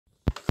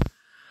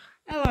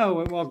Hello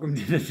and welcome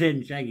to the Sid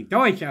and Shaggy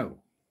Toy Show.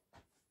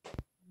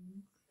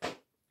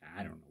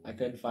 I don't know. I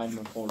couldn't find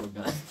my portal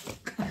gun.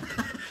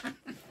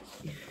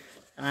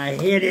 I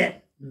hit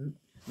it.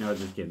 No,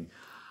 just kidding.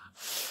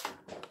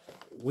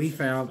 We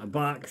found a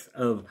box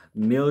of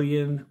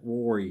Million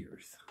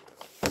Warriors.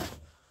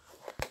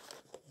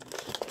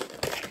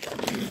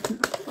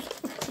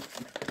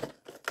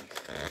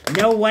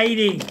 No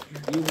waiting.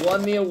 You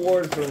won the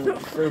award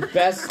for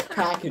best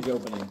package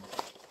opening.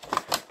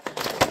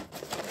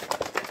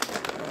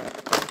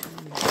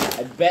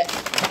 I bet.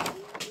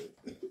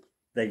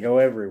 They go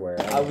everywhere.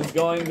 I was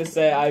going to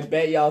say, I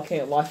bet y'all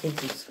can't like and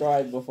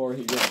subscribe before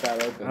he gets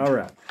that open. All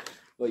right.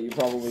 But you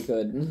probably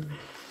could.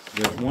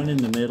 There's one in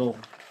the middle.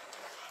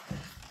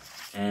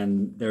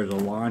 And there's a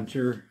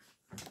launcher.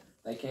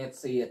 They can't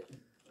see it.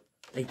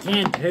 They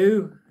can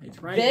too.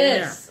 It's right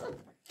This! there.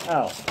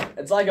 Oh.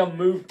 It's like a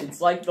move. It's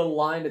like the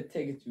line of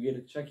tickets you get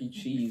at Chuck E.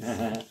 Cheese.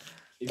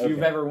 If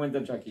you've ever went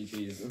to Chuck E.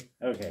 Cheese.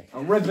 Okay.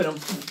 I'm ripping them.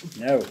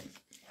 No.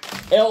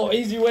 Hell,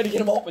 easy way to get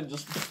them open.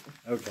 Just.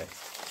 Okay.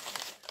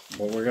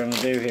 What we're gonna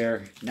do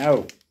here?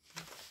 No.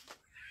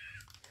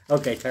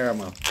 Okay, tear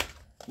them off.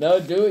 No,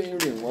 do what you were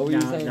doing. What were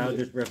you saying? No,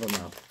 just rip them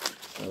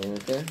off. Oh,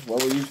 okay.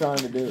 What were you trying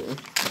to do?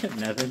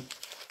 Nothing.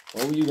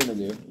 What were you gonna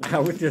do? I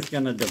was just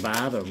gonna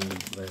divide them,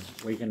 but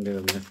we can do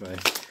them this way.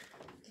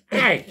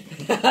 Hey!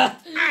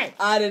 Hey!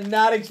 I did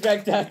not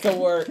expect that to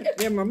work.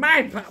 Them are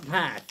my pop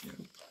pies.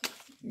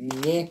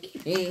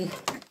 Nick.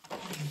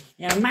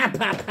 Yeah, my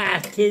pop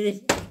pies,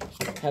 kitty.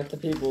 Half the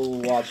people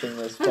watching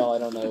this probably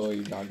don't know what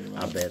you're talking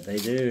about. I bet they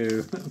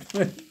do.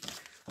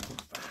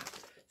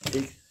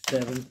 6,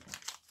 7,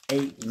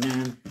 8,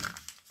 9,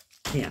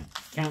 10.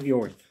 Count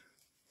yours.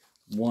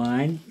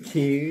 1,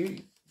 2,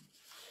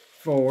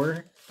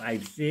 4,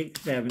 5,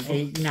 6, 7,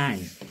 8,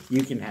 9.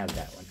 You can have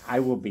that one. I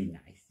will be nice.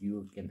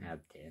 You can have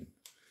 10.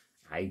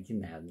 I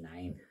can have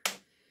 9.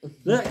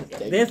 Look,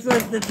 this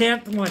was the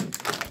 10th one.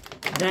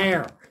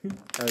 There.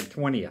 Or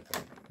 20th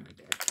one.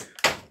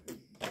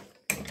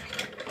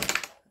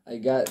 I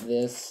got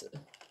this.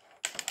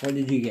 What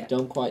did you get?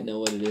 Don't quite know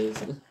what it is.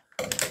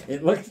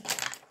 It looks...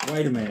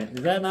 Wait a minute.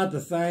 Is that not the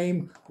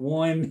same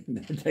one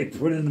that they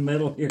put in the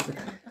middle here?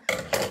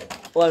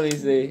 Let me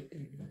see.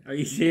 Are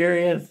you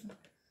serious?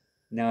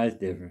 No, it's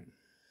different.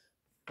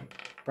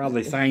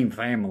 Probably same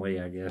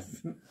family, I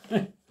guess.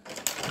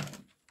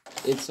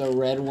 It's a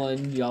red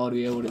one. Y'all would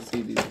be able to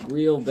see these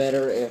real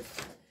better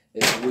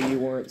if we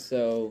weren't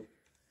so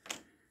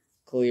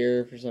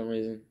clear for some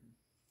reason.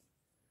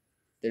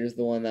 There's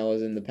the one that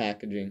was in the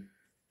packaging.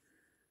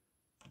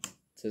 It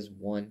says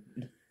 1.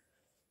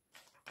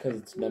 Because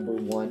it's number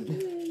 1.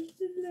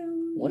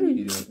 What are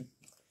you doing?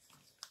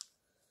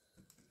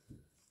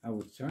 I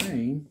was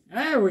trying.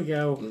 There we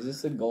go. Is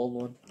this a gold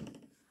one?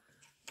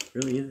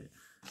 Really, is it?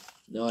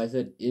 No, I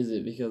said is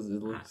it because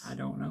it looks... I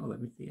don't know.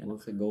 Let me see it. It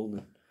looks like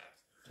golden.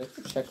 Check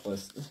the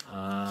checklist.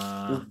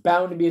 There's There's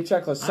bound to be a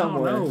checklist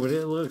somewhere. I don't know, but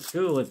it looks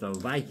cool. It's a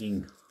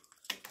Viking.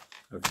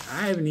 Okay,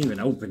 I haven't even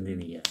opened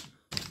any yet.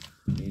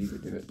 You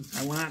could do it.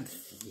 I want to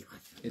see.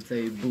 It's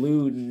a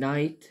blue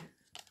knight.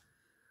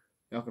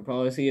 Y'all could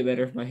probably see it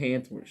better if my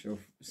hands weren't so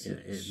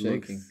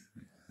shaking.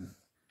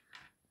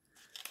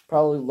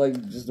 Probably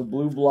like just a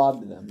blue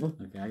blob to them.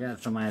 Okay, I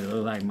got somebody that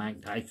looks like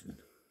Mike Tyson.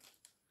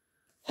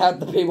 Half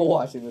the people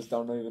watching this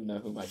don't even know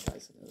who Mike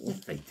Tyson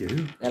is. They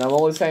do. And I'm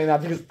only saying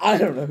that because I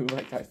don't know who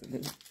Mike Tyson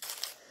is.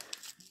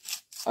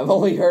 I've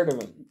only heard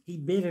of him. He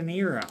bit an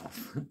ear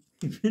off.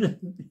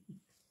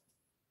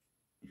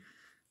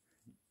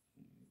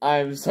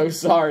 I'm so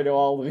sorry to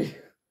all of you.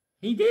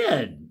 He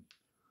did.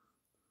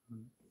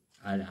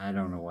 I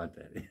don't know what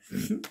that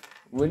is.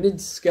 When did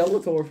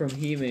Skeletor from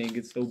He-Man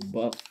get so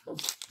buff?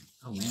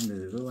 Oh man, does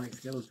it look like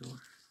Skeletor?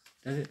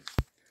 Does it?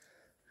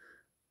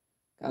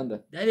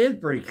 Kinda. That is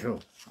pretty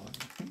cool.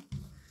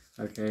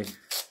 Okay.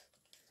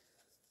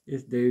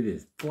 This dude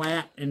is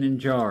flat and in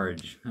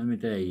charge. Let me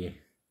tell you.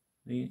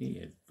 He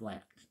is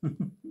flat.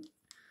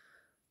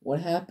 What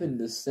happened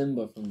to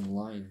Simba from The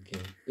Lion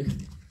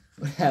King?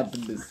 What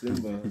happened to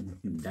Simba?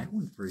 That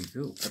one's pretty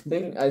cool.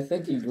 I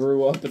think he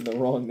grew up in the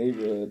wrong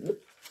neighborhood.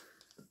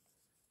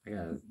 I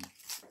got a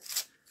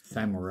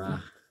samurai.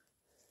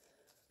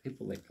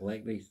 People that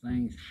collect these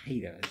things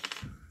hate us.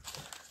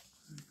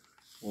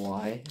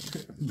 Why?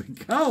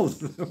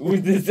 Because.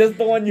 Is this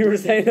the one you were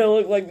saying that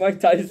looked like Mike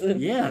Tyson?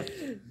 Yes,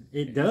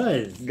 it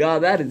does.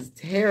 God, that is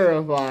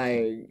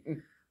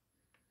terrifying.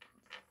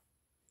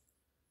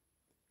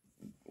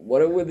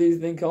 What were these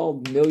things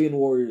called? Million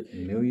Warriors.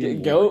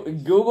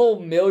 Google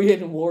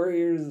Million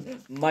Warriors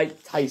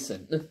Mike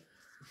Tyson.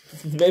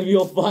 Maybe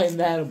you'll find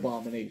that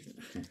abomination.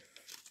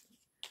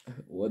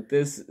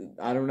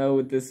 I don't know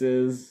what this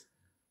is.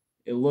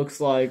 It looks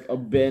like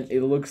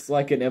it looks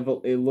like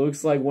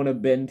one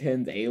of Ben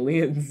 10's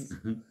aliens.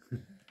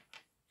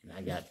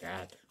 I got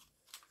that.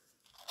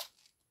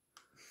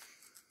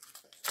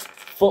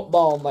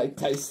 Football Mike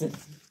Tyson.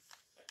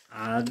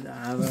 I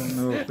don't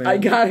know if I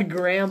got a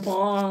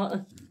grandpa.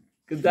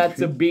 Because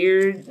that's a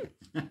beard.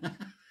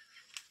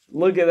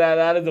 Look at that.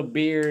 That is a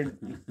beard.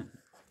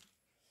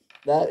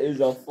 That is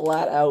a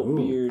flat out Ooh,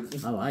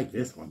 beard. I like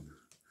this one.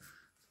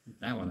 Get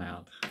that one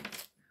out.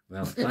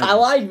 Well, I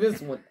like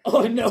this one.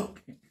 Oh no.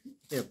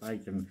 If I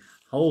can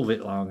hold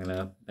it long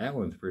enough, that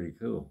one's pretty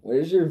cool.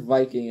 Where's your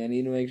Viking? I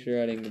need to make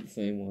sure I didn't get the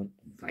same one.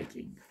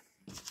 Viking.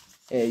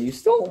 Hey, you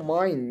stole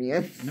mine,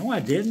 man. No,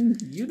 I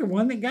didn't. You're the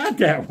one that got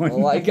that one.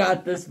 Well, I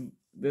got this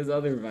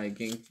other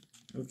Viking.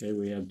 Okay,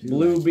 we have two.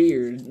 Blue Vikings.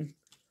 beard.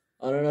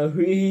 I don't know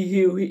who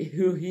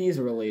he's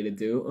related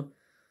to.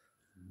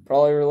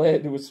 Probably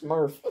related to a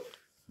Smurf.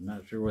 I'm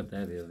not sure what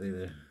that is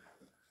either.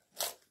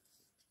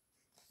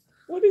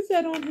 What is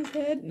that on his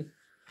head?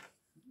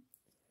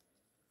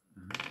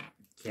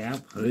 Cap,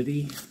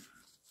 hoodie.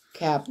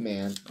 Cap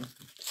man.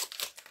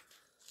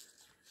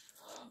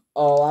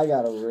 Oh, I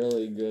got a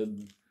really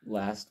good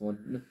last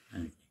one.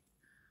 Okay.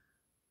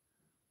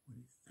 What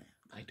is that?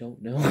 I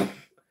don't know.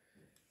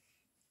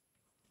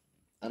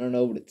 I don't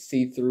know, but it's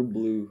see-through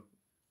blue.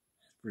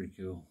 That's pretty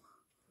cool.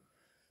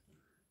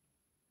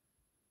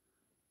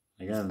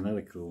 I got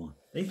another cool one.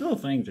 These little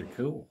things are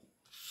cool.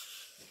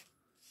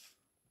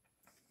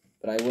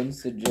 But I wouldn't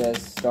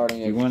suggest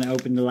starting You want to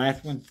open the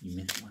last one? You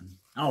missed one.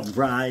 All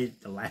right,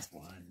 the last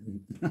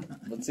one.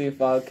 Let's see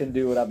if I can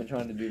do what I've been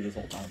trying to do this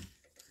whole time.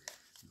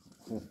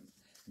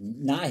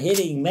 Not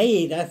hitting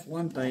me, that's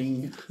one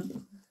thing.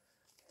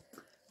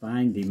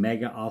 Find the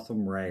Mega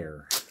Awesome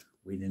Rare.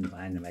 We didn't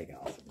find the Mega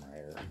Awesome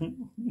Rare.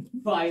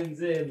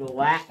 Finds it in the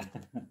lap.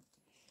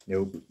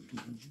 Nope.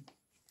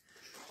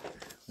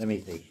 Let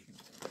me see.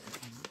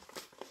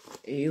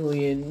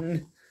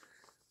 Alien.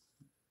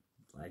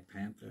 Black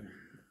Panther.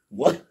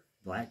 What?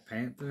 Black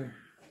Panther.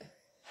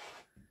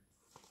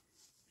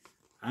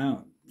 I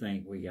don't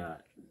think we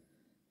got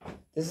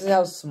This is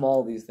how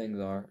small these things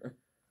are.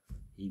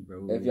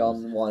 Heroes. If y'all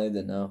wanted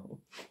to know.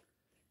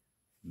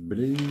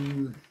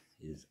 Blue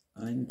is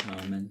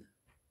uncommon.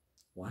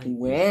 White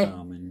Where? is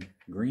common.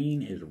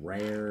 Green is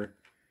rare.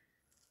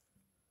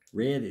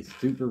 Red is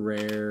super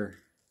rare.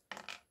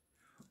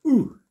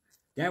 Ooh,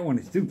 that one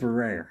is super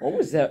rare. What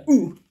was that?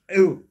 Ooh,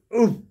 ooh,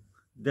 ooh.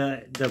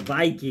 The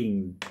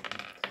Viking.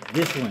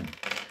 This one.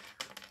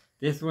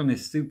 This one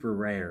is super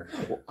rare.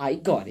 Well, I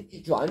got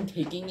it. So I'm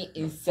taking it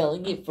and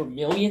selling it for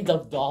millions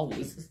of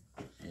dollars.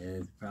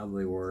 It's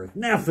probably worth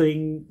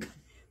nothing.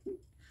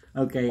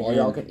 Okay. Well,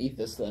 y'all can eat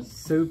this then.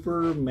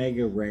 Super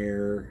mega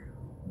rare,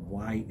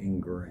 white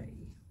and gray.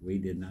 We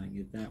did not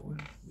get that one.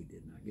 We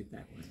did not get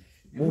that one.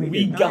 And we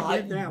did not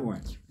get that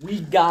one.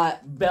 We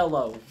got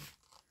Bello.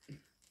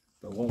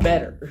 But what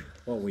Better.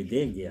 What we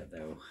did get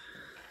though.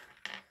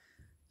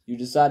 You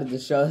decided to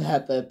show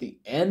that at the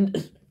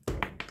end.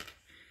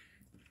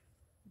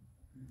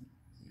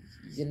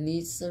 You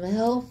need some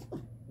help?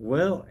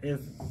 Well,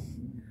 if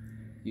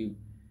You.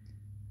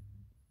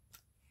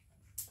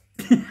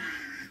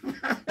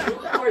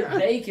 Or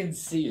they can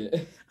see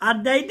it.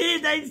 they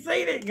did, they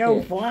seen it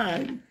go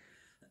flying.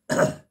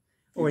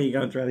 Or are you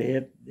gonna try to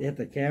hit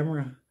the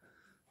camera?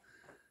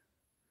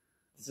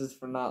 This is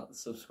for not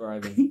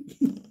subscribing.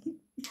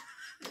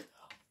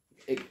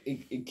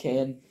 It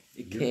can.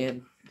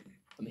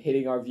 I'm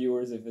hitting our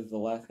viewers if it's the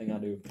last thing I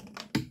do.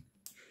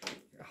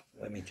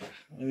 Let me try.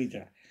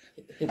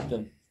 Hit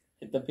them.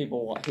 Hit the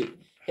people.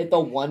 Hit the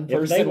one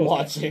person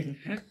watching.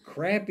 How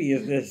crappy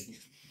is this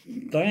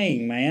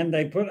thing, man?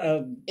 They put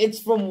a... It's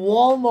from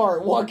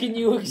Walmart. What can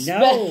you expect?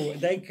 No,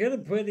 they could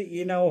have put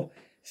it,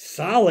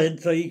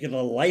 solid so you could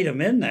have laid them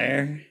in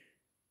there.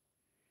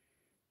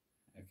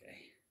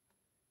 Okay.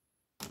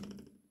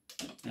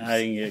 I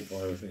didn't get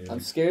close either.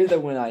 I'm scared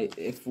that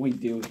if we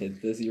do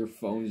hit this, your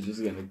phone's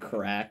just gonna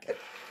crack.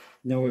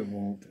 No, it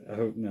won't. I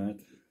hope not.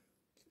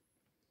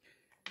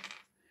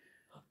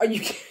 Are you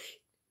kidding?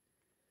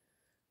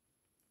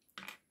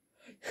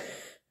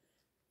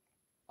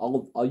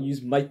 I'll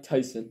use Mike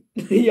Tyson.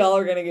 Y'all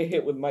are gonna get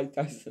hit with Mike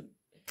Tyson.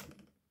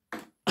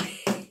 Are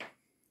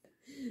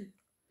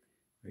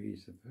you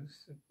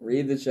supposed to?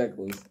 Read the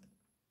checklist.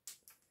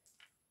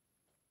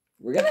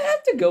 We're gonna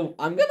have to go.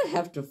 I'm gonna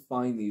have to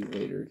find these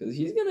later because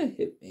he's gonna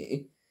hit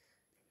me.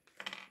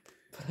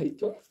 But I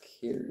don't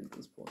care at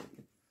this point.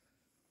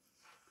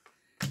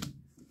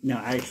 No,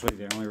 actually,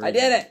 the only reason... I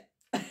did it!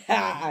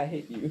 I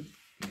hate you.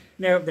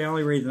 No, the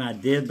only reason I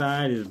did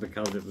buy it is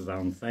because it was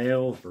on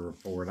sale for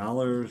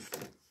 $4.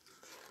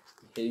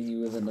 Hitting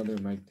you with another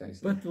Mike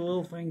Tyson. But the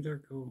little things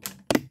are cool.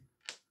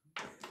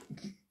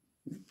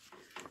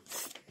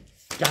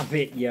 Stop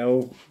it,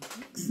 yo.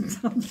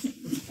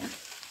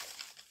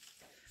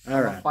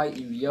 All right. I'll fight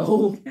you,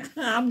 yo.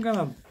 I'm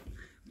gonna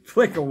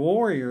flick a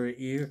warrior at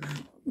you.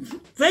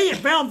 See, it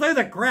fell through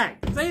the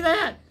crack. See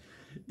that?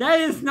 That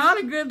is not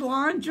a good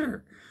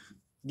launcher.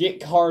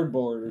 Get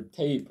cardboard or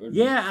tape. Or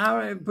Yeah,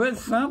 I would put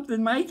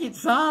something, make it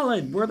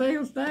solid where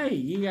they'll stay.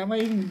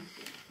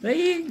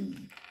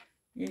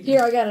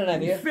 Here, I got an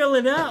idea. Fill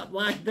it up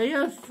like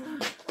this.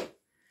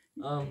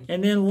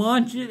 And then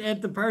launch it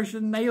at the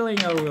person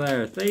kneeling over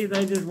there. See,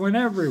 they just went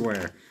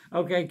everywhere.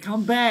 Okay,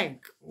 come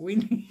back. We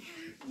need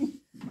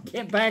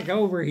get back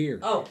over here.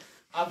 Oh,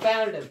 I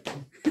found him.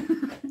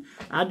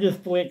 I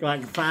just flicked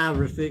like 5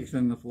 or 6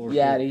 on the floor.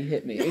 Yeah, he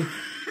hit me.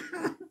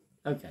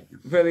 Okay.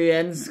 For the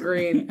end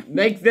screen.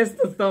 Make this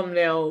the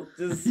thumbnail.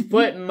 Just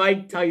put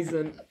Mike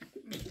Tyson.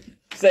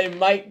 Say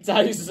Mike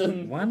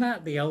Tyson. Why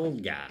not the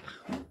old guy?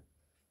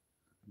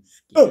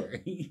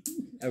 Scary.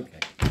 Okay.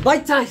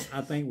 Mike Tyson.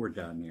 I think we're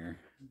done here.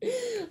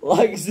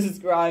 Like,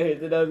 subscribe, hit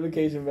the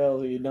notification bell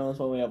so you know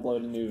when we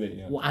upload a new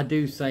video. Well, I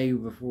do say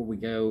before we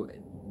go,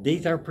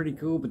 these are pretty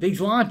cool, but these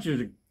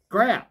launchers are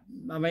crap.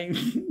 I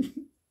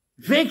mean,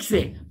 fix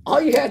it. All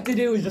you have to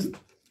do is just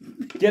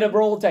get a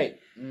roll of tape.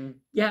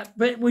 Yeah,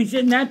 but we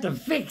shouldn't have to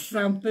fix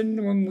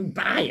something when we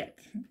buy it.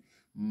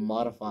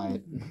 Modify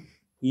it.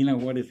 You know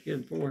what it's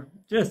good for?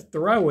 Just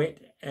throw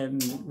it,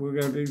 and we're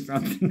going to do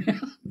something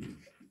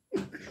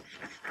else.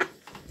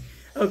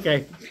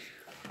 Okay.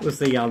 We'll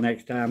see y'all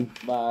next time.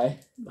 Bye.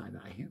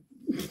 Bye-bye.